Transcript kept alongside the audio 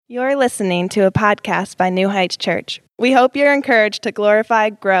You're listening to a podcast by New Heights Church. We hope you're encouraged to glorify,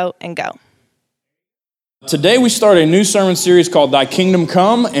 grow, and go. Today we start a new sermon series called Thy Kingdom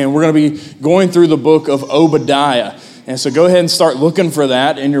Come, and we're going to be going through the book of Obadiah. And so go ahead and start looking for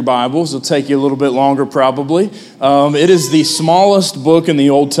that in your Bibles. It'll take you a little bit longer probably. It is the smallest book in the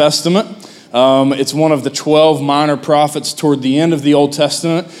Old Testament. It's one of the 12 minor prophets toward the end of the Old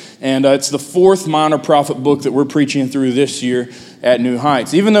Testament, and it's the fourth minor prophet book that we're preaching through this year at New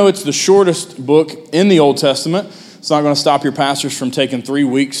Heights. Even though it's the shortest book in the Old Testament, it's not going to stop your pastors from taking 3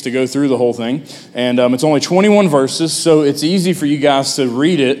 weeks to go through the whole thing. And it's only 21 verses, so it's easy for you guys to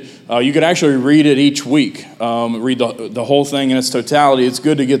read it. You could actually read it each week, read the whole thing in its totality. It's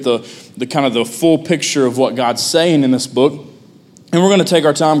good to get the kind of the full picture of what God's saying in this book. And we're going to take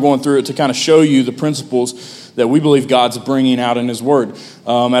our time going through it to kind of show you the principles that we believe God's bringing out in His Word.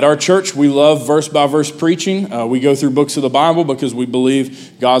 At our church, we love verse-by-verse preaching. We go through books of the Bible because we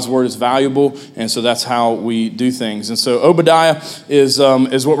believe God's Word is valuable, and so that's how we do things. And so Obadiah is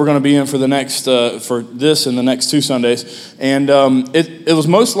what we're going to be in for the next for this and the next 2 Sundays. And it was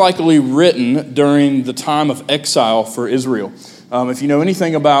most likely written during the time of exile for Israel. If you know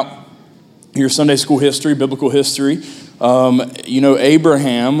anything about your Sunday school history, biblical history,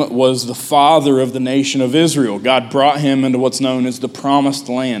 Abraham was the father of the nation of Israel. God brought him into what's known as the Promised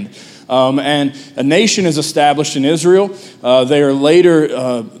Land. And a nation is established in Israel. They are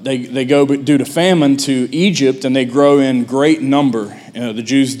later, they go due to famine to Egypt, and they grow in great number. The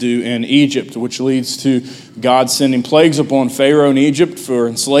Jews do in Egypt, which leads to God sending plagues upon Pharaoh in Egypt for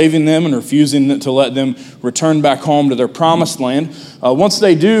enslaving them and refusing to let them return back home to their promised land. Once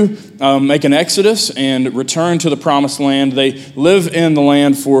they do make an exodus and return to the promised land, they live in the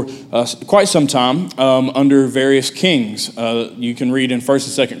land for quite some time under various kings. You can read in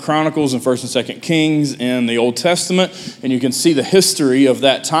 1st and 2nd Chronicles and 1st and 2nd Kings in the Old Testament, and you can see the history of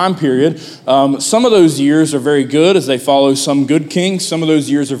that time period. Some of those years are very good as they follow some good kings. Some of those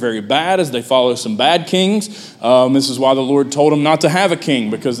years are very bad as they follow some bad kings. This is why the Lord told them not to have a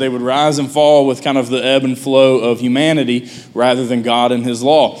king, because they would rise and fall with kind of the ebb and flow of humanity rather than God and His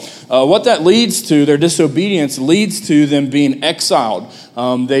law. What that leads to, their disobedience leads to them being exiled.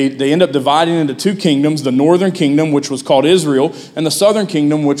 They end up dividing into 2 kingdoms, the northern kingdom, which was called Israel, and the southern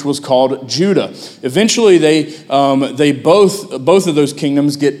kingdom, which was called Judah. Eventually, they both of those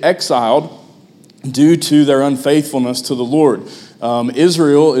kingdoms get exiled due to their unfaithfulness to the Lord.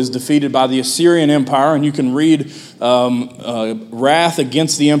 Israel is defeated by the Assyrian Empire, and you can read wrath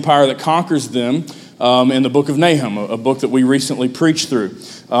against the empire that conquers them in the book of Nahum, a book that we recently preached through.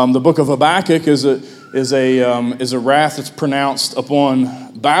 The book of Habakkuk is a wrath that's pronounced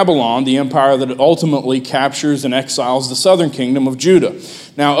upon Babylon, the empire that ultimately captures and exiles the southern kingdom of Judah.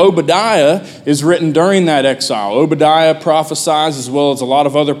 Now, Obadiah is written during that exile. Obadiah prophesies, as well as a lot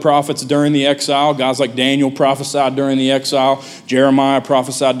of other prophets during the exile. Guys like Daniel prophesied during the exile. Jeremiah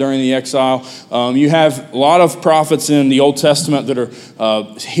prophesied during the exile. You have a lot of prophets in the Old Testament that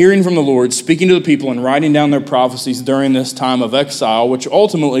are hearing from the Lord, speaking to the people, and writing down their prophecies during this time of exile, which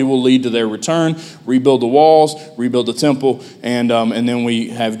ultimately will lead to their return, rebuild the walls, rebuild the temple, and then we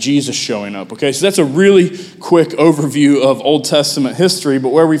have Jesus showing up. Okay, so that's a really quick overview of Old Testament history. But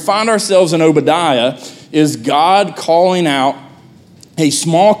where we find ourselves in Obadiah is God calling out a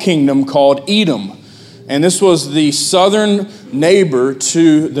small kingdom called Edom. And this was the southern neighbor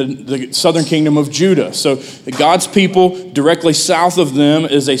to the southern kingdom of Judah. So God's people directly south of them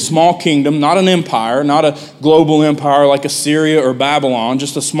is a small kingdom, not an empire, not a global empire like Assyria or Babylon,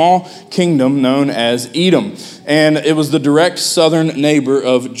 just a small kingdom known as Edom. And it was the direct southern neighbor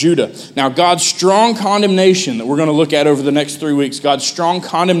of Judah. Now, God's strong condemnation that we're going to look at over the next 3 weeks, God's strong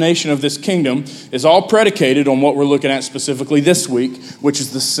condemnation of this kingdom is all predicated on what we're looking at specifically this week, which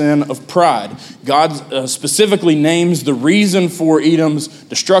is the sin of pride. God specifically names the reason for Edom's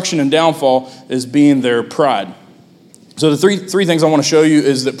destruction and downfall as being their pride. So the three things I want to show you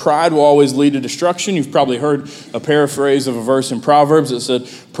is that pride will always lead to destruction. You've probably heard a paraphrase of a verse in Proverbs that said,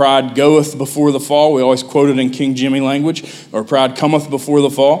 pride goeth before the fall. We always quote it in King Jimmy language, or pride cometh before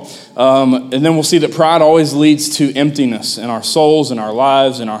the fall. And then we'll see that pride always leads to emptiness in our souls, in our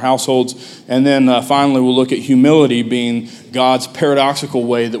lives, in our households. And then finally, we'll look at humility being God's paradoxical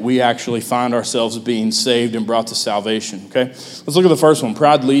way that we actually find ourselves being saved and brought to salvation. Okay, let's look at the first one.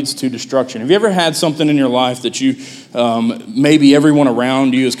 Pride leads to destruction. Have you ever had something in your life that you, maybe everyone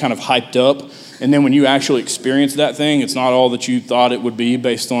around you is kind of hyped up, and then when you actually experience that thing, it's not all that you thought it would be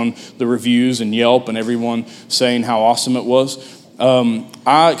based on the reviews and Yelp and everyone saying how awesome it was?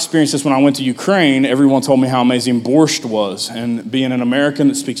 I experienced this when I went to Ukraine. Everyone told me how amazing borscht was. And being an American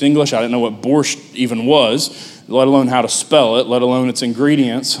that speaks English, I didn't know what borscht even was, let alone how to spell it, let alone its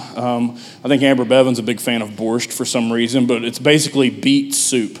ingredients. I think Amber Bevan's a big fan of borscht for some reason, but it's basically beet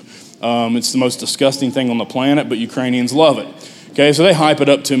soup. It's the most disgusting thing on the planet, but Ukrainians love it. Okay, so they hype it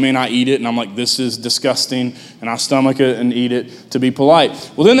up to me, and I eat it, and I'm like, this is disgusting, and I stomach it and eat it to be polite.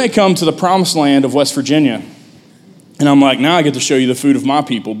 Well, then they come to the promised land of West Virginia, and I'm like, now I get to show you the food of my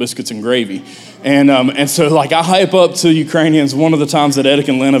people, biscuits and gravy. And so like I hype up to Ukrainians. One of the times that Edic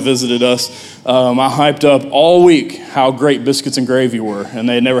and Lena visited us, I hyped up all week how great biscuits and gravy were. And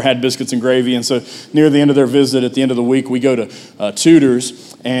they had never had biscuits and gravy. And so near the end of their visit, at the end of the week, we go to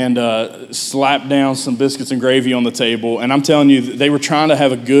Tudor's and slap down some biscuits and gravy on the table. And I'm telling you, they were trying to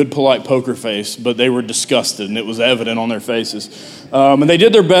have a good, polite poker face, but they were disgusted, and it was evident on their faces. And they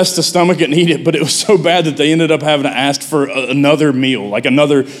did their best to stomach it and eat it, but it was so bad that they ended up having to ask for another meal, like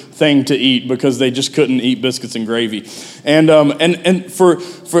another thing to eat, because they just couldn't eat biscuits and gravy. And for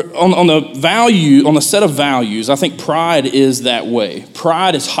on the value, on the set of values, I think pride is that way.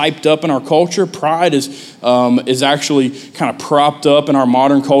 Pride is hyped up in our culture. Pride is actually kind of propped up in our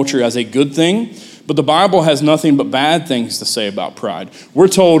modern culture as a good thing. But the Bible has nothing but bad things to say about pride. We're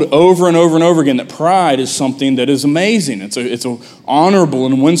told over and over and over again that pride is something that is amazing. It's a honorable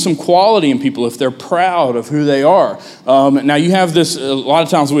and winsome quality in people if they're proud of who they are. Now you have this, a lot of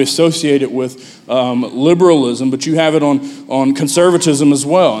times we associate it with liberalism, but you have it on conservatism as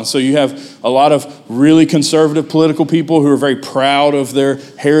well. And so you have a lot of really conservative political people who are very proud of their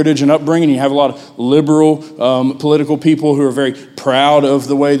heritage and upbringing. You have a lot of liberal political people who are very proud of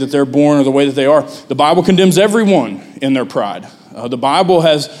the way that they're born or the way that they are. The Bible condemns everyone in their pride. The Bible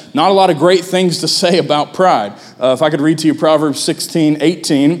has not a lot of great things to say about pride. If I could read to you Proverbs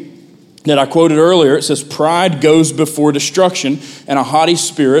 16:18 that I quoted earlier, it says, "Pride goes before destruction, and a haughty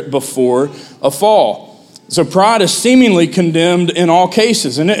spirit before a fall." So pride is seemingly condemned in all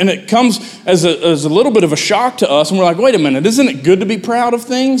cases, and it comes as a little bit of a shock to us, and we're like, wait a minute, isn't it good to be proud of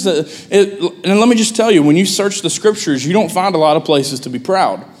things? And let me just tell you, when you search the scriptures, you don't find a lot of places to be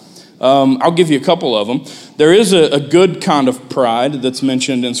proud. I'll give you a couple of them. There is a good kind of pride that's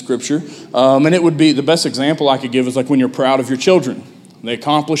mentioned in Scripture, and it would be, the best example I could give is like when you're proud of your children. They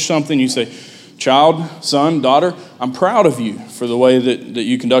accomplish something, you say, child, son, daughter, I'm proud of you for the way that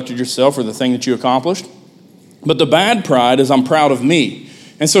you conducted yourself or the thing that you accomplished. But the bad pride is I'm proud of me.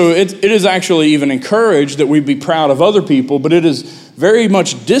 And so it is actually even encouraged that we be proud of other people, but it is very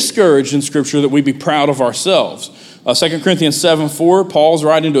much discouraged in Scripture that we be proud of ourselves. 2 Corinthians 7:4, Paul's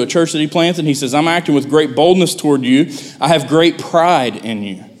writing to a church that he planted, and he says, I'm acting with great boldness toward you. I have great pride in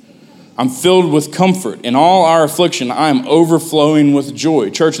you. I'm filled with comfort. In all our affliction, I am overflowing with joy.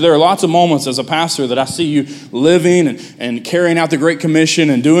 Church, there are lots of moments as a pastor that I see you living and carrying out the Great Commission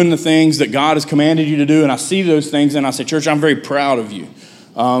and doing the things that God has commanded you to do, and I see those things, and I say, church, I'm very proud of you.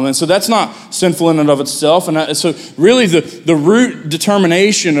 And so that's not sinful in and of itself. And so really the root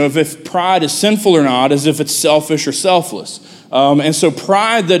determination of if pride is sinful or not is if it's selfish or selfless. And so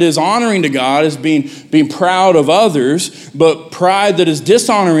pride that is honoring to God is being proud of others, but pride that is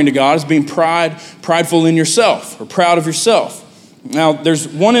dishonoring to God is being prideful in yourself or proud of yourself. Now, there's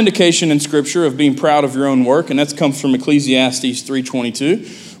one indication in Scripture of being proud of your own work, and that comes from Ecclesiastes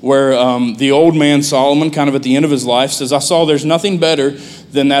 3:22, where the old man Solomon, kind of at the end of his life, says, I saw there's nothing better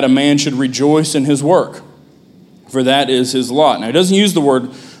than that a man should rejoice in his work, for that is his lot. Now, he doesn't use the word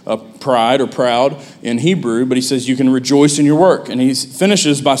pride or proud in Hebrew, but he says you can rejoice in your work. And he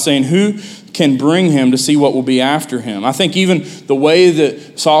finishes by saying, who can bring him to see what will be after him? I think even the way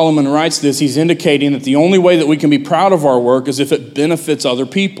that Solomon writes this, he's indicating that the only way that we can be proud of our work is if it benefits other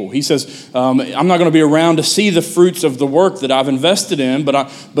people. He says, I'm not going to be around to see the fruits of the work that I've invested in,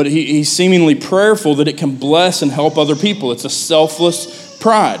 but he's seemingly prayerful that it can bless and help other people. It's a selfless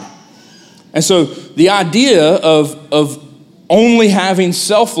pride. And so the idea of only having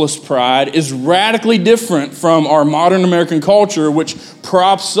selfless pride is radically different from our modern American culture, which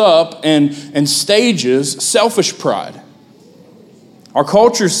props up and stages selfish pride. Our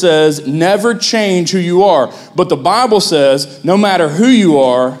culture says, never change who you are. But the Bible says, no matter who you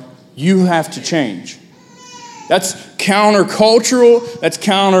are, you have to change. That's countercultural, that's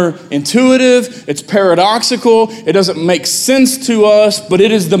counterintuitive, it's paradoxical, it doesn't make sense to us, but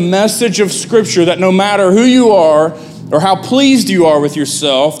it is the message of Scripture that no matter who you are or how pleased you are with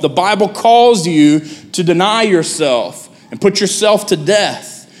yourself, the Bible calls you to deny yourself and put yourself to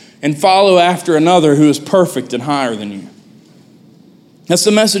death and follow after another who is perfect and higher than you. That's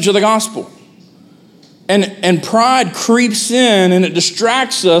the message of the gospel. And pride creeps in and it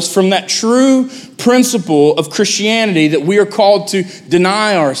distracts us from that true principle of Christianity that we are called to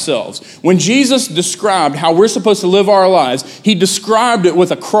deny ourselves. When Jesus described how we're supposed to live our lives, he described it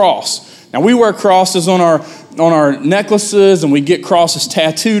with a cross. Now we wear crosses on our necklaces and we get crosses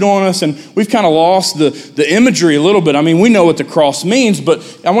tattooed on us, and we've kind of lost the imagery a little bit. I mean, we know what the cross means,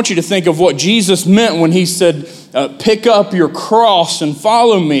 but I want you to think of what Jesus meant when he said, pick up your cross and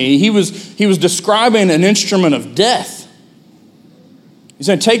follow me. He was describing an instrument of death. He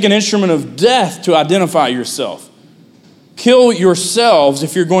said, take an instrument of death to identify yourself. Kill yourselves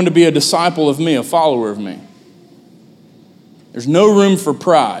if you're going to be a disciple of me, a follower of me. There's no room for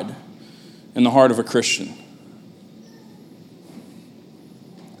pride in the heart of a Christian.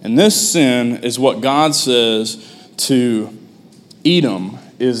 And this sin is what God says to Edom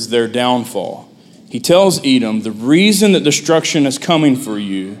is their downfall. He tells Edom, the reason that destruction is coming for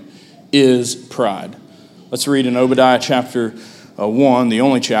you is pride. Let's read in Obadiah chapter 1, the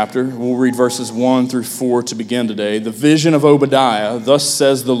only chapter. We'll read verses 1 through 4 to begin today. The vision of Obadiah, thus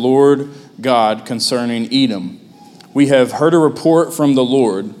says the Lord God concerning Edom. We have heard a report from the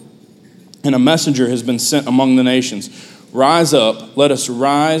Lord, and a messenger has been sent among the nations. Rise up, let us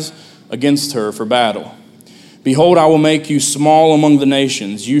rise against her for battle. Behold, I will make you small among the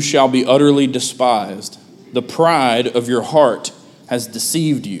nations. You shall be utterly despised. The pride of your heart has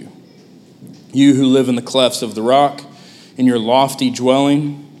deceived you. You who live in the clefts of the rock, in your lofty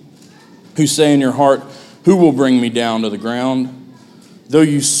dwelling, who say in your heart, who will bring me down to the ground? Though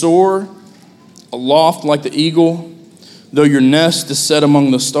you soar aloft like the eagle, though your nest is set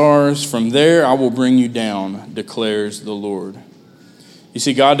among the stars, from there I will bring you down, declares the Lord. You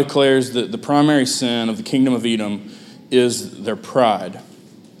see, God declares that the primary sin of the kingdom of Edom is their pride.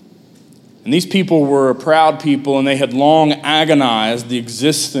 And these people were a proud people, and they had long agonized the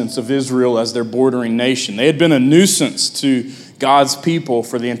existence of Israel as their bordering nation. They had been a nuisance to God's people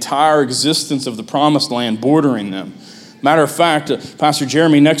for the entire existence of the promised land bordering them. Matter of fact, Pastor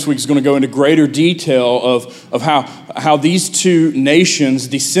Jeremy next week is going to go into greater detail of how these two nations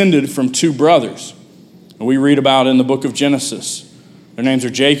descended from two brothers. And we read about in the book of Genesis. Their names are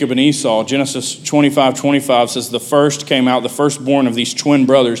Jacob and Esau. Genesis 25:25 says the firstborn of these twin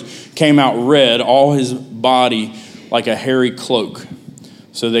brothers came out red, all his body like a hairy cloak.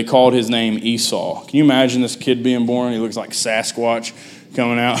 So they called his name Esau. Can you imagine this kid being born? He looks like Sasquatch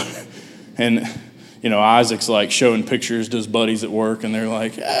coming out. And, Isaac's like showing pictures to his buddies at work, and they're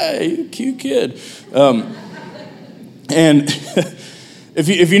like, hey, cute kid. And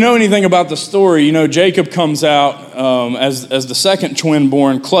if you know anything about the story, Jacob comes out as the second twin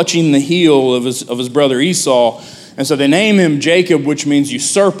born, clutching the heel of his brother Esau. And so they name him Jacob, which means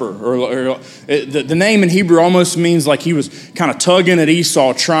usurper. Or the name in Hebrew almost means like he was kind of tugging at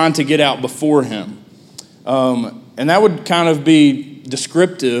Esau, trying to get out before him. And that would kind of be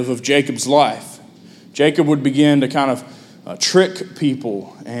descriptive of Jacob's life. Jacob would begin to kind of trick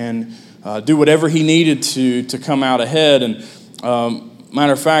people and do whatever he needed to come out ahead. And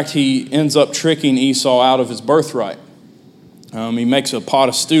matter of fact, he ends up tricking Esau out of his birthright. He makes a pot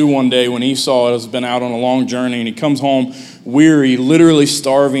of stew one day when Esau has been out on a long journey, and he comes home weary, literally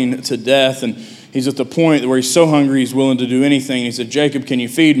starving to death. And he's at the point where he's so hungry he's willing to do anything. He said, Jacob, can you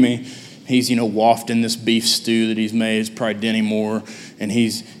feed me? He's, wafting this beef stew that he's made. It's probably Denny Moore. And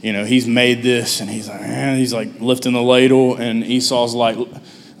he's made this, and he's like lifting the ladle. And Esau's like,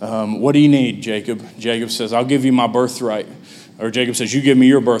 what do you need, Jacob? Jacob says, I'll give you my birthright. Or Jacob says, you give me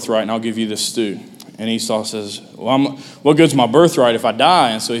your birthright, and I'll give you this stew. And Esau says, well, what good's my birthright if I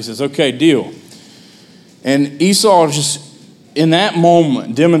die? And so he says, okay, deal. And Esau just, in that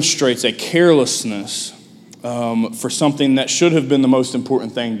moment, demonstrates a carelessness for something that should have been the most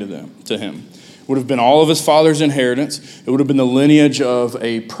important thing to him. It would have been all of his father's inheritance. It would have been the lineage of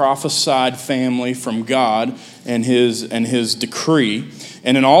a prophesied family from God and his decree.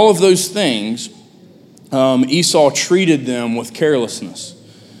 And in all of those things, Esau treated them with carelessness.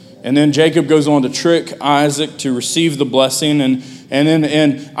 And then Jacob goes on to trick Isaac to receive the blessing. And then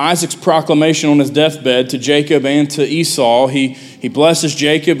in Isaac's proclamation on his deathbed to Jacob and to Esau, he blesses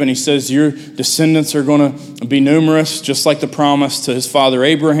Jacob and he says, your descendants are going to be numerous, just like the promise to his father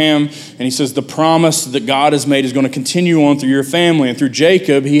Abraham. And he says, the promise that God has made is going to continue on through your family. And through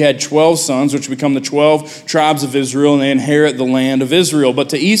Jacob, he had 12 sons, which become the 12 tribes of Israel, and they inherit the land of Israel. But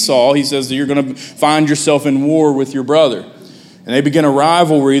to Esau, he says that you're going to find yourself in war with your brother. And they begin a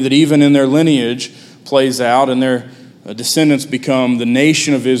rivalry that even in their lineage plays out, and their descendants become the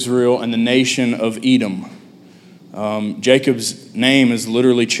nation of Israel and the nation of Edom. Jacob's name is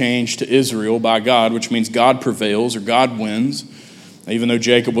literally changed to Israel by God, which means God prevails or God wins. Even though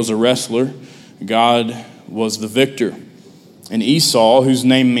Jacob was a wrestler God was the victor. And Esau, whose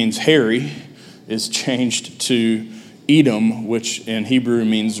name means hairy, is changed to Edom, which in Hebrew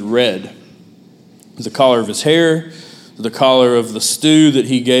means red. The color of his hair, the color of the stew that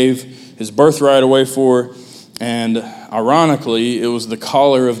he gave his birthright away for, and ironically, it was the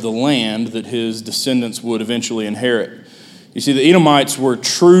color of the land that his descendants would eventually inherit. You see, the Edomites were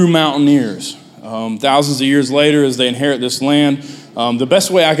true mountaineers. Thousands of years later, as they inherit this land, the best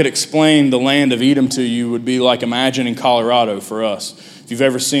way I could explain the land of Edom to you would be like imagining Colorado for us. If you've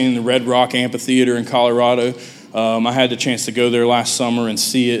ever seen the Red Rock Amphitheater in Colorado, I had the chance to go there last summer and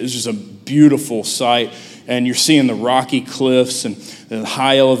see it. It's just a beautiful sight, and you're seeing the rocky cliffs and the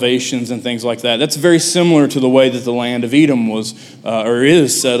high elevations and things like that. That's very similar to the way that the land of Edom was or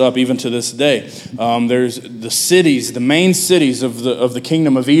is set up even to this day. There's the cities, the main cities of the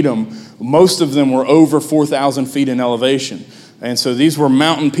kingdom of Edom. Most of them were over 4,000 feet in elevation, and so these were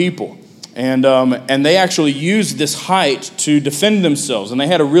mountain people. And they actually used this height to defend themselves. And they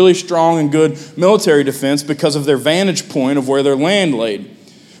had a really strong and good military defense because of their vantage point of where their land laid.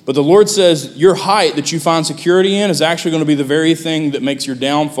 But the Lord says your height that you find security in is actually going to be the very thing that makes your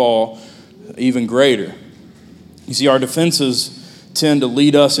downfall even greater. You see, our defenses tend to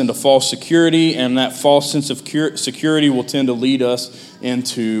lead us into false security, and that false sense of security will tend to lead us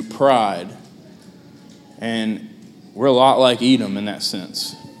into pride. And we're a lot like Edom in that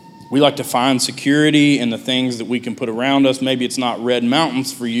sense. We like to find security in the things that we can put around us. Maybe it's not red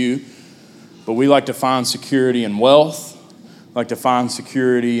mountains for you, but we like to find security in wealth. We like to find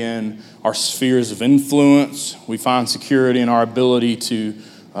security in our spheres of influence. We find security in our ability to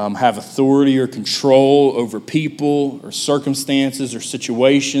have authority or control over people or circumstances or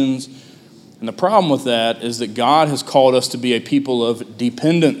situations. And the problem with that is that God has called us to be a people of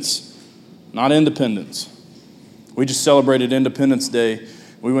dependence, not independence. We just celebrated Independence Day.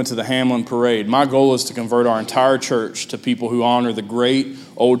 We went to the Hamlin Parade. My goal is to convert our entire church to people who honor the great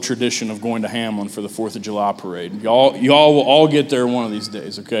old tradition of going to Hamlin for the 4th of July parade. Y'all will all get there one of these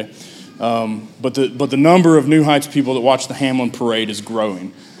days, okay? But the number of New Heights people that watch the Hamlin Parade is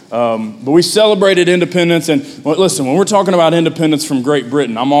growing. But we celebrated independence, and listen, when we're talking about independence from Great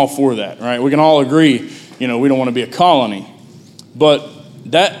Britain, I'm all for that, right? We can all agree, we don't want to be a colony. But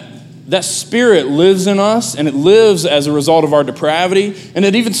that spirit lives in us, and it lives as a result of our depravity, and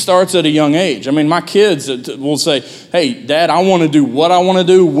it even starts at a young age. I mean, my kids will say, hey, Dad, I want to do what I want to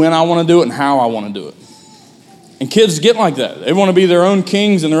do, when I want to do it, and how I want to do it. And kids get like that. They want to be their own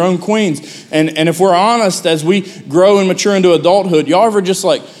kings and their own queens. And if we're honest, as we grow and mature into adulthood, y'all ever just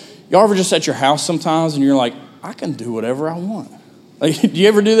at your house sometimes, and you're like, I can do whatever I want? Like, do you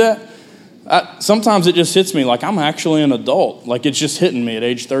ever do that? Sometimes it just hits me like I'm actually an adult. Like it's just hitting me at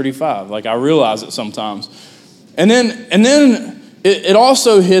age 35. Like I realize it sometimes. And then it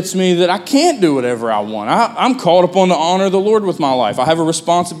also hits me that I can't do whatever I want. I'm called upon to honor the Lord with my life. I have a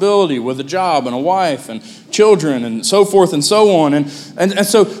responsibility with a job and a wife and children and so forth and so on. And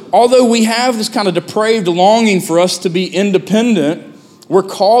so although we have this kind of depraved longing for us to be independent, we're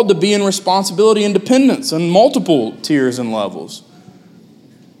called to be in responsibility and dependence on multiple tiers and levels.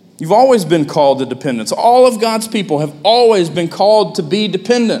 You've always been called to dependence. All of God's people have always been called to be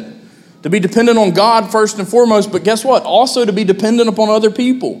dependent on God first and foremost, but guess what? Also to be dependent upon other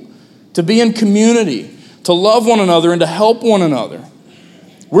people, to be in community, to love one another and to help one another.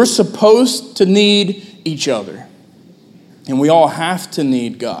 We're supposed to need each other, and we all have to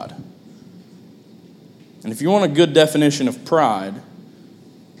need God. And if you want a good definition of pride,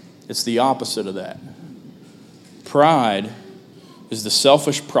 it's the opposite of that. Pride is the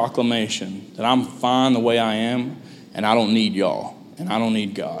selfish proclamation that I'm fine the way I am, and I don't need y'all, and I don't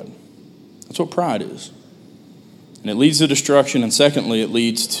need God. That's what pride is. And it leads to destruction, and secondly, it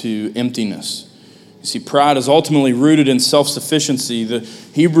leads to emptiness. You see, pride is ultimately rooted in self-sufficiency. The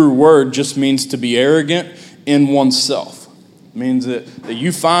Hebrew word just means to be arrogant in oneself. It means that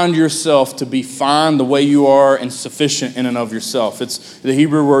you find yourself to be fine the way you are and sufficient in and of yourself. It's the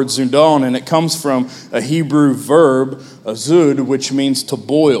Hebrew word zudon, and it comes from a Hebrew verb, zud, which means to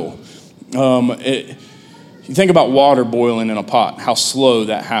boil. You think about water boiling in a pot, how slow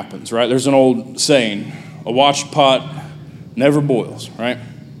that happens, right? There's an old saying, a watched pot never boils, right?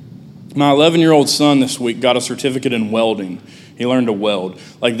 My 11-year-old son this week got a certificate in welding. He learned to weld.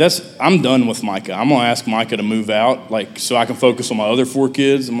 I'm done with Micah. I'm going to ask Micah to move out, so I can focus on my other 4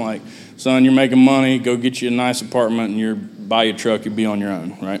 kids. I'm like, son, you're making money. Go get you a nice apartment and buy your truck. You'll be on your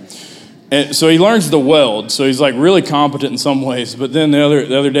own, right? And so he learns to weld. So he's really competent in some ways. But then the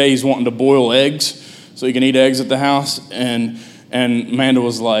other day he's wanting to boil eggs so he can eat eggs at the house. And Amanda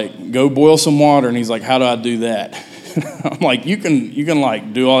was like, go boil some water. And he's like, how do I do that? I'm like, you can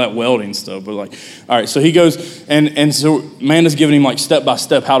like do all that welding stuff, but like, all right. So he goes, and so Amanda's giving him like step by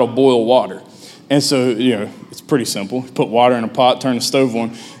step how to boil water. And so, it's pretty simple. Put water in a pot, turn the stove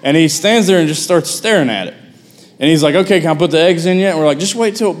on, and he stands there and just starts staring at it. And he's like, okay, can I put the eggs in yet? And we're like, just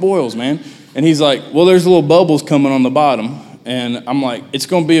wait till it boils, man. And he's like, well, there's little bubbles coming on the bottom. And I'm like, it's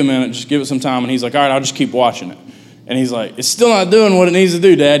going to be a minute. Just give it some time. And he's like, all right, I'll just keep watching it. And he's like, it's still not doing what it needs to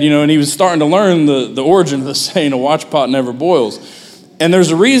do, Dad. And he was starting to learn the origin of the saying, a watch pot never boils. And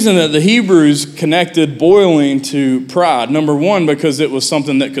there's a reason that the Hebrews connected boiling to pride. Number one, because it was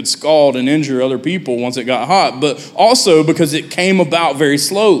something that could scald and injure other people once it got hot, but also because it came about very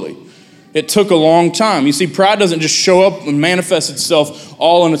slowly. It took a long time. You see, pride doesn't just show up and manifest itself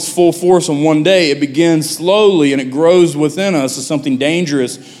all in its full force on one day. It begins slowly and it grows within us as something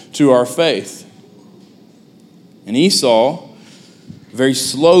dangerous to our faith. And Esau very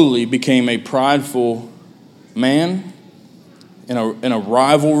slowly became a prideful man in a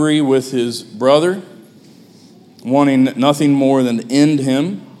rivalry with his brother, wanting nothing more than to end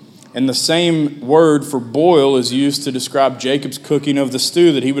him. And the same word for boil is used to describe Jacob's cooking of the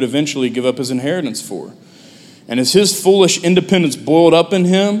stew that he would eventually give up his inheritance for. And as his foolish independence boiled up in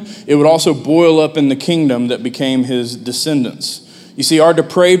him, it would also boil up in the kingdom that became his descendants. You see, our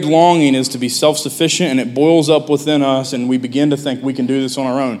depraved longing is to be self-sufficient, and it boils up within us, and we begin to think we can do this on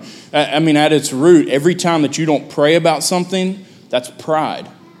our own. I mean, at its root, every time that you don't pray about something, that's pride.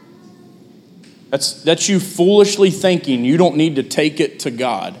 That's you foolishly thinking you don't need to take it to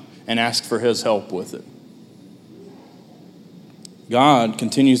God and ask for his help with it. God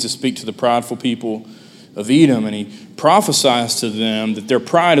continues to speak to the prideful people of Edom, and he prophesies to them that their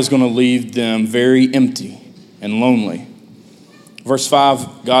pride is going to leave them very empty and lonely. Verse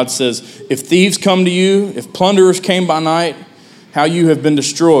 5, God says, if thieves come to you, if plunderers came by night, how you have been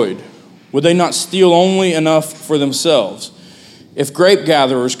destroyed. Would they not steal only enough for themselves? If grape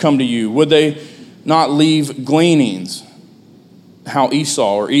gatherers come to you, would they not leave gleanings? How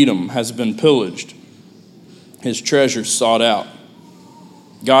Esau or Edom has been pillaged, his treasures sought out.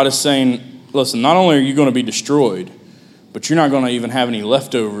 God is saying, listen, not only are you going to be destroyed, but you're not going to even have any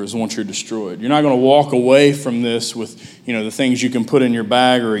leftovers once you're destroyed. You're not going to walk away from this with, the things you can put in your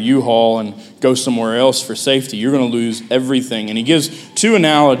bag or a U-Haul and go somewhere else for safety. You're going to lose everything. And he gives two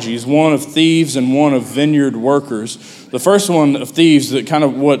analogies, one of thieves and one of vineyard workers. The first one of thieves, that kind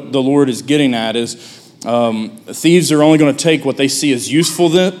of what the Lord is getting at is thieves are only going to take what they see as useful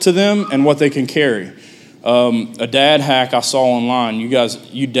to them and what they can carry. A dad hack I saw online.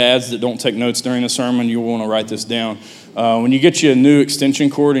 You dads that don't take notes during the sermon, you'll want to write this down. When you get you a new extension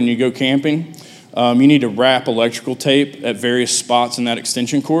cord and you go camping, you need to wrap electrical tape at various spots in that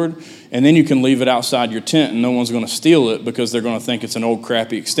extension cord, and then you can leave it outside your tent and no one's going to steal it because they're going to think it's an old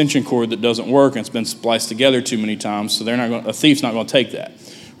crappy extension cord that doesn't work and it's been spliced together too many times, so a thief's not going to take that,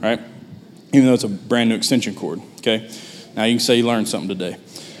 right? Even though it's a brand new extension cord, okay? Now you can say you learned something today.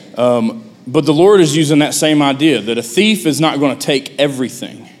 But the Lord is using that same idea, that a thief is not going to take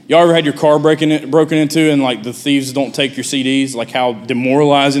everything. Y'all ever had your car broken into and like the thieves don't take your CDs? Like how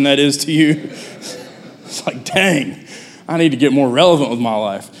demoralizing that is to you? It's like, dang, I need to get more relevant with my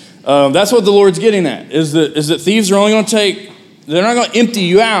life. That's what the Lord's getting at, is that thieves are only going to take, they're not going to empty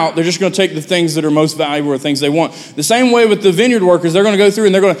you out. They're just going to take the things that are most valuable or things they want. The same way with the vineyard workers, they're going to go through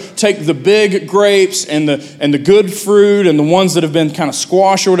and they're going to take the big grapes and the good fruit and the ones that have been kind of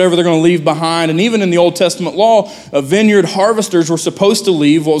squashed or whatever, they're going to leave behind. And even in the Old Testament law, vineyard harvesters were supposed to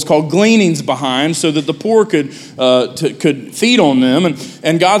leave what was called gleanings behind so that the poor could feed on them.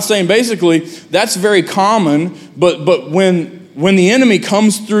 And God's saying basically that's very common, but when the enemy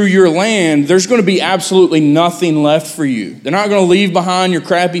comes through your land, there's going to be absolutely nothing left for you. They're not going to leave behind your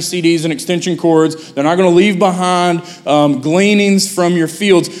crappy CDs and extension cords. They're not going to leave behind gleanings from your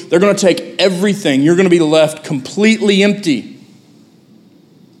fields. They're going to take everything. You're going to be left completely empty.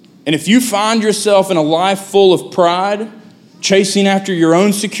 And if you find yourself in a life full of pride, chasing after your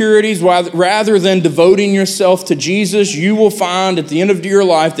own securities rather than devoting yourself to Jesus, you will find at the end of your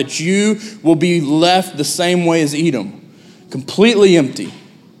life that you will be left the same way as Edom. Completely empty.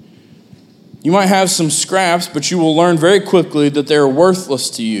 You might have some scraps, but you will learn very quickly that they are worthless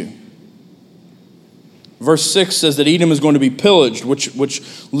to you. Verse 6 says that Edom is going to be pillaged, which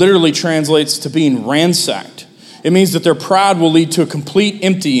literally translates to being ransacked. It means that their pride will lead to a complete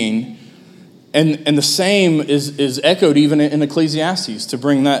emptying, and the same is echoed even in Ecclesiastes. To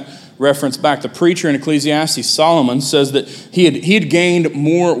bring that reference back, the preacher in Ecclesiastes, Solomon, says that he had gained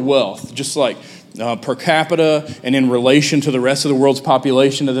more wealth, just like per capita and in relation to the rest of the world's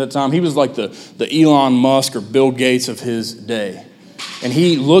population at that time. He was like the Elon Musk or Bill Gates of his day. And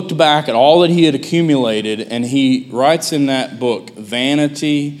he looked back at all that he had accumulated, and he writes in that book,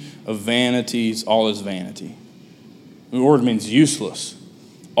 vanity of vanities, all is vanity. The word means useless.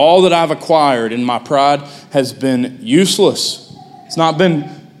 All that I've acquired in my pride has been useless. It's not been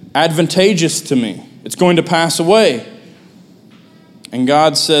advantageous to me. It's going to pass away. And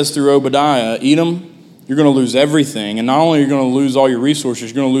God says through Obadiah, Edom, you're going to lose everything. And not only are you going to lose all your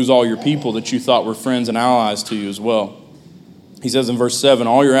resources, you're going to lose all your people that you thought were friends and allies to you as well. He says in verse 7,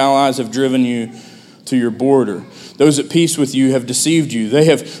 all your allies have driven you to your border. Those at peace with you have deceived you. They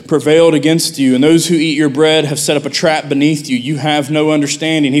have prevailed against you. And those who eat your bread have set up a trap beneath you. You have no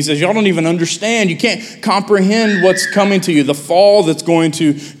understanding. He says, y'all don't even understand. You can't comprehend what's coming to you, the fall that's going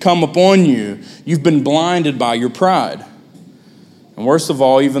to come upon you. You've been blinded by your pride. And worst of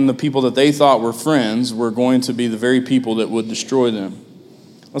all, even the people that they thought were friends were going to be the very people that would destroy them.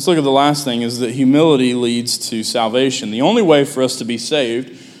 Let's look at the last thing, is that humility leads to salvation. The only way for us to be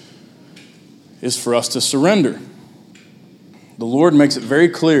saved is for us to surrender. The Lord makes it very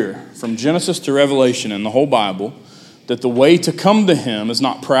clear from Genesis to Revelation in the whole Bible that the way to come to him is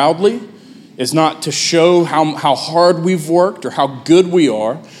not proudly, is not to show how hard we've worked or how good we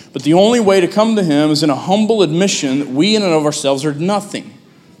are, but the only way to come to him is in a humble admission that we in and of ourselves are nothing.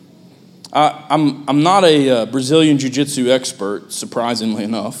 I'm not a Brazilian jiu-jitsu expert, surprisingly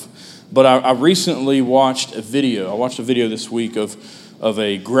enough, but I recently watched a video. I watched a video this week of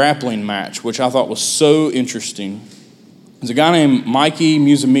a grappling match, which I thought was so interesting. There's a guy named Mikey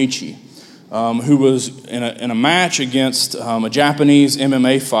Musumeci, who was in a match against a Japanese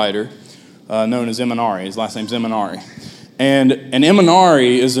MMA fighter known as Imanari. His last name's Imanari. And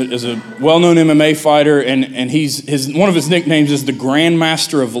Imanari is a well-known MMA fighter, and one of his nicknames is the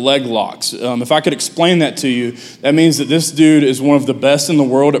Grandmaster of Leg Locks. If I could explain that to you, that means that this dude is one of the best in the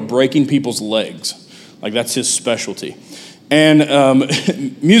world at breaking people's legs. Like, that's his specialty. And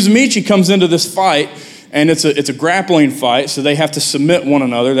Musumeci comes into this fight, and it's a grappling fight, so they have to submit one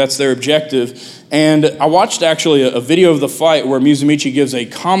another. That's their objective. And I watched actually a video of the fight where Musumeci gives a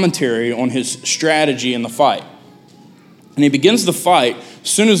commentary on his strategy in the fight. And he begins the fight. As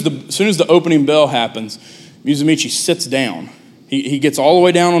soon as the opening bell happens, Musumeci sits down. He gets all the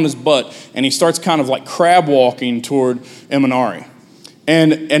way down on his butt, and he starts kind of like crab walking toward Imanari.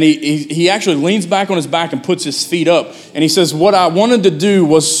 And he actually leans back on his back and puts his feet up. And he says, what I wanted to do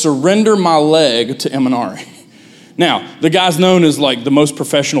was surrender my leg to Imanari. Now, the guy's known as like the most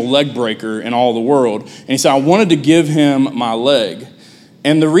professional leg breaker in all the world. And he said, I wanted to give him my leg.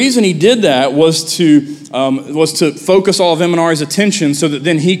 And the reason he did that was to focus all of Imanari's attention so that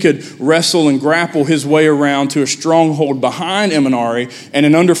then he could wrestle and grapple his way around to a stronghold behind Imanari. And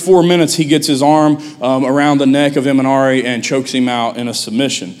in under 4 minutes, he gets his arm around the neck of Imanari and chokes him out in a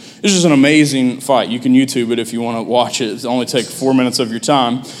submission. This is an amazing fight. You can YouTube it if you want to watch it. It'll only take 4 minutes of your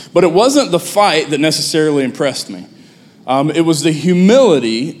time. But it wasn't the fight that necessarily impressed me. It was the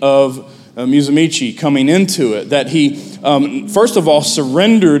humility of Musumeci coming into it, that he, first of all,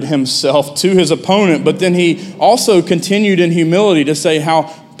 surrendered himself to his opponent, but then he also continued in humility to say how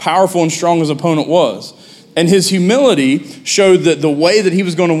powerful and strong his opponent was. And his humility showed that the way that he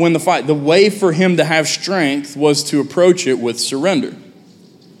was going to win the fight, the way for him to have strength was to approach it with surrender.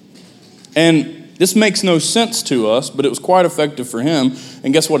 And this makes no sense to us, but it was quite effective for him.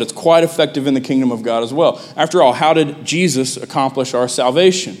 And guess what? It's quite effective in the kingdom of God as well. After all, how did Jesus accomplish our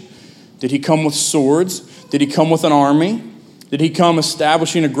salvation? Did he come with swords? Did he come with an army? Did he come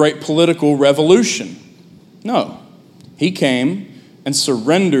establishing a great political revolution? No. He came and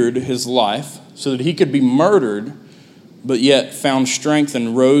surrendered his life so that he could be murdered, but yet found strength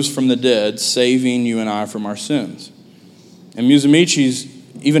and rose from the dead, saving you and I from our sins. And Musumeci's,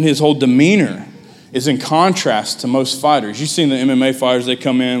 even his whole demeanor is in contrast to most fighters. You've seen the MMA fighters, they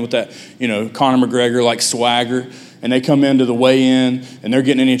come in with that, Conor McGregor like swagger. And they come into the weigh-in, and they're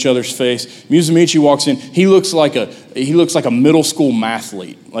getting in each other's face. Musumeci walks in. He looks like a middle school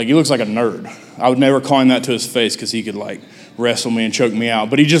mathlete. Like, he looks like a nerd. I would never call him that to his face because he could like wrestle me and choke me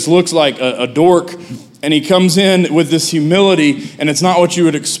out. But he just looks like a dork, and he comes in with this humility, and it's not what you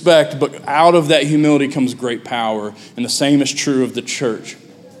would expect. But out of that humility comes great power, and the same is true of the church.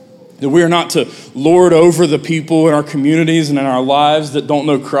 That we are not to lord over the people in our communities and in our lives that don't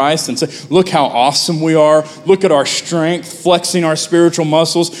know Christ and say, look how awesome we are. Look at our strength, flexing our spiritual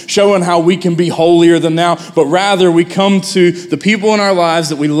muscles, showing how we can be holier than thou. But rather, we come to the people in our lives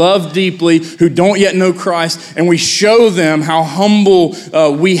that we love deeply who don't yet know Christ, and we show them how humble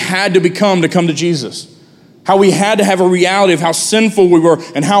we had to come to Jesus. How we had to have a reality of how sinful we were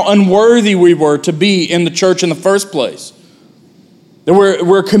and how unworthy we were to be in the church in the first place. That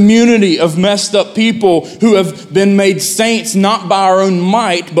we're a community of messed up people who have been made saints not by our own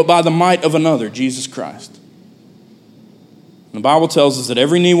might, but by the might of another, Jesus Christ. And the Bible tells us that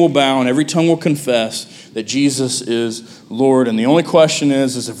every knee will bow and every tongue will confess that Jesus is Lord. And the only question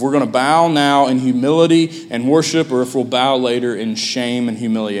is if we're going to bow now in humility and worship, or if we'll bow later in shame and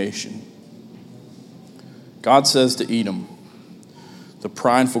humiliation. God says to Edom, the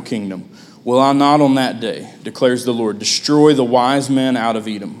prideful kingdom, will I not on that day, declares the Lord, destroy the wise men out of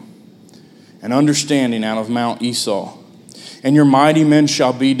Edom, and understanding out of Mount Esau. And your mighty men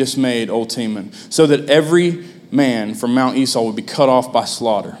shall be dismayed, O Teman, so that every man from Mount Esau will be cut off by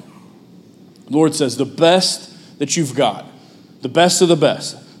slaughter. The Lord says, the best that you've got, the best of the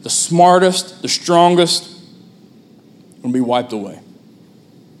best, the smartest, the strongest, will be wiped away.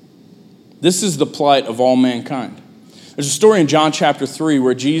 This is the plight of all mankind. There's a story in John chapter 3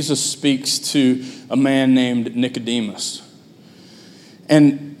 where Jesus speaks to a man named Nicodemus.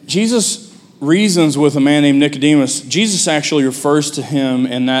 And Jesus reasons with a man named Nicodemus. Jesus actually refers to him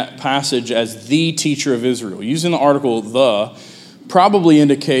in that passage as the teacher of Israel. Using the article "the" probably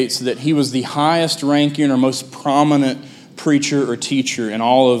indicates that he was the highest ranking or most prominent preacher or teacher in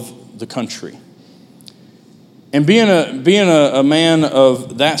all of the country. And being a man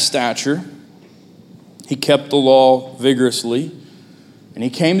of that stature, he kept the law vigorously, and he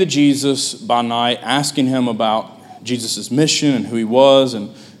came to Jesus by night asking him about Jesus' mission and who he was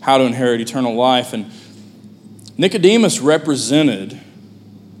and how to inherit eternal life. And Nicodemus represented,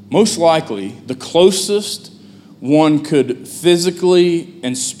 most likely, the closest one could physically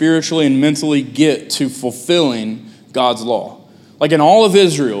and spiritually and mentally get to fulfilling God's law. Like in all of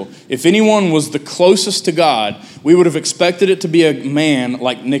Israel, if anyone was the closest to God, we would have expected it to be a man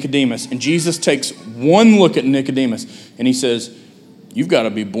like Nicodemus. And Jesus takes one look at Nicodemus and he says, you've got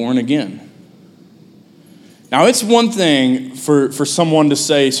to be born again. Now, it's one thing for someone to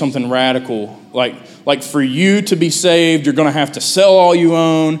say something radical, like for you to be saved, you're going to have to sell all you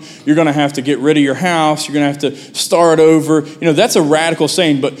own, you're going to have to get rid of your house, you're going to have to start over. That's a radical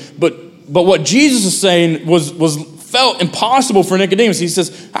saying, but what Jesus is saying was felt impossible for Nicodemus. He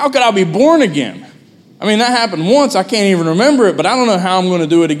says, how could I be born again? I mean, that happened once. I can't even remember it, but I don't know how I'm going to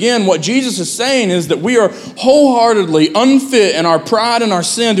do it again. What Jesus is saying is that we are wholeheartedly unfit in our pride and our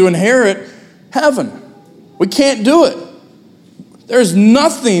sin to inherit heaven. We can't do it. There's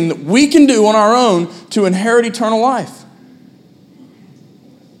nothing that we can do on our own to inherit eternal life.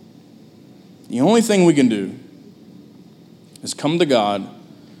 The only thing we can do is come to God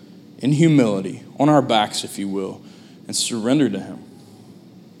in humility, on our backs, if you will, and surrender to Him.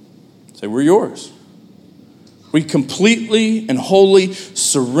 Say, we're yours. We completely and wholly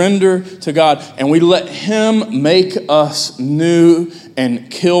surrender to God, and we let Him make us new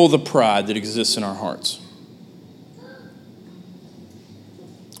and kill the pride that exists in our hearts.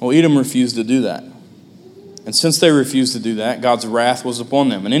 Well, Edom refused to do that. And since they refused to do that, God's wrath was upon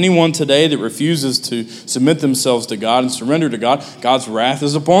them. And anyone today that refuses to submit themselves to God and surrender to God, God's wrath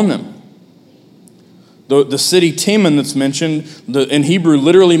is upon them. The city Teman that's mentioned in Hebrew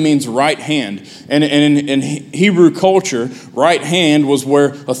literally means right hand. And in Hebrew culture, right hand was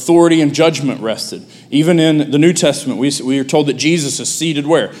where authority and judgment rested. Even in the New Testament, we are told that Jesus is seated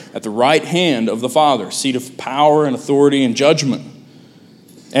where? At the right hand of the Father, seat of power and authority and judgment.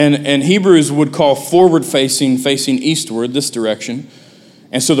 And Hebrews would call forward facing eastward, this direction.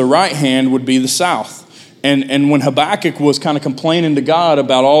 And so the right hand would be the south. And when Habakkuk was kind of complaining to God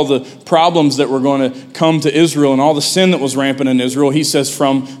about all the problems that were going to come to Israel and all the sin that was rampant in Israel, he says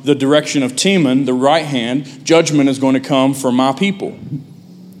from the direction of Teman, the right hand, judgment is going to come for my people.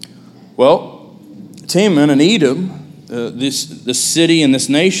 Well, Teman and Edom, this city and this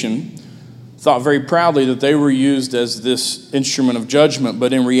nation, thought very proudly that they were used as this instrument of judgment.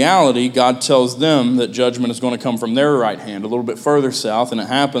 But in reality, God tells them that judgment is going to come from their right hand a little bit further south, and it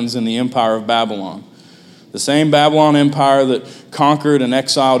happens in the empire of Babylon. The same Babylon empire that conquered and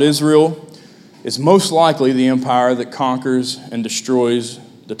exiled Israel is most likely the empire that conquers and destroys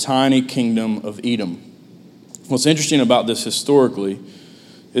the tiny kingdom of Edom. What's interesting about this historically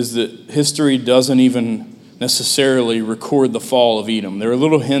is that history doesn't even necessarily record the fall of Edom. There are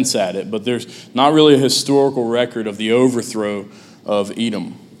little hints at it, but there's not really a historical record of the overthrow of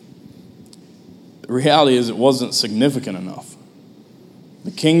Edom. The reality is it wasn't significant enough.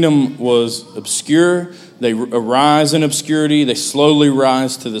 The kingdom was obscure. They arise in obscurity. They slowly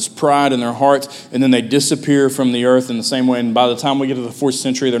rise to this pride in their hearts, and then they disappear from the earth in the same way. And by the time we get to the 4th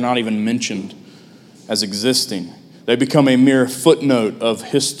century, they're not even mentioned as existing. They become a mere footnote of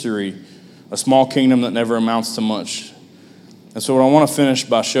history, a small kingdom that never amounts to much. And so what I want to finish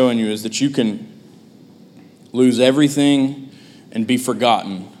by showing you is that you can lose everything and be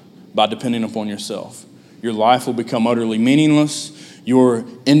forgotten by depending upon yourself. Your life will become utterly meaningless. Your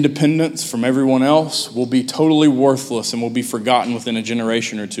independence from everyone else will be totally worthless and will be forgotten within a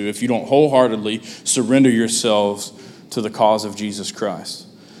generation or two if you don't wholeheartedly surrender yourselves to the cause of Jesus Christ.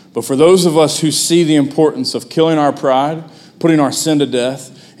 But for those of us who see the importance of killing our pride, putting our sin to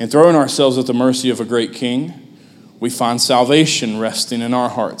death, and throwing ourselves at the mercy of a great king, we find salvation resting in our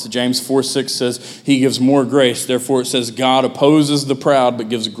hearts. James 4:6 says, he gives more grace. Therefore it says, God opposes the proud, but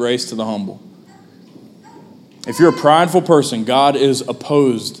gives grace to the humble. If you're a prideful person, God is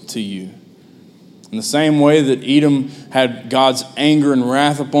opposed to you. In the same way that Edom had God's anger and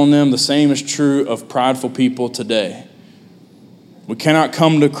wrath upon them, the same is true of prideful people today. We cannot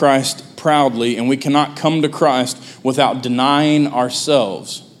come to Christ proudly, and we cannot come to Christ without denying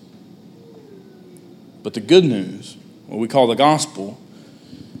ourselves. But the good news, what we call the gospel,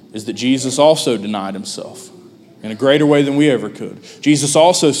 is that Jesus also denied himself in a greater way than we ever could. Jesus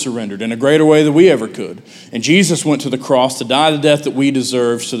also surrendered in a greater way than we ever could. And Jesus went to the cross to die the death that we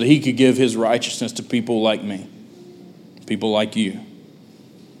deserve so that he could give his righteousness to people like me, people like you.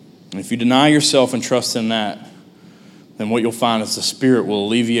 And if you deny yourself and trust in that, then what you'll find is the Spirit will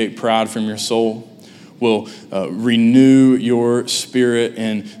alleviate pride from your soul, will renew your spirit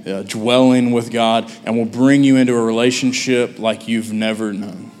in dwelling with God, and will bring you into a relationship like you've never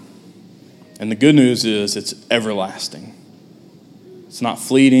known. And the good news is it's everlasting. It's not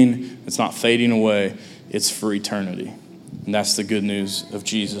fleeting. It's not fading away. It's for eternity. And that's the good news of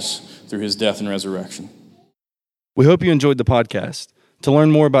Jesus through his death and resurrection. We hope you enjoyed the podcast. To learn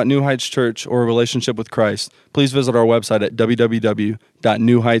more about New Heights Church or a relationship with Christ, please visit our website at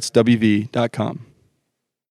www.newheightswv.com.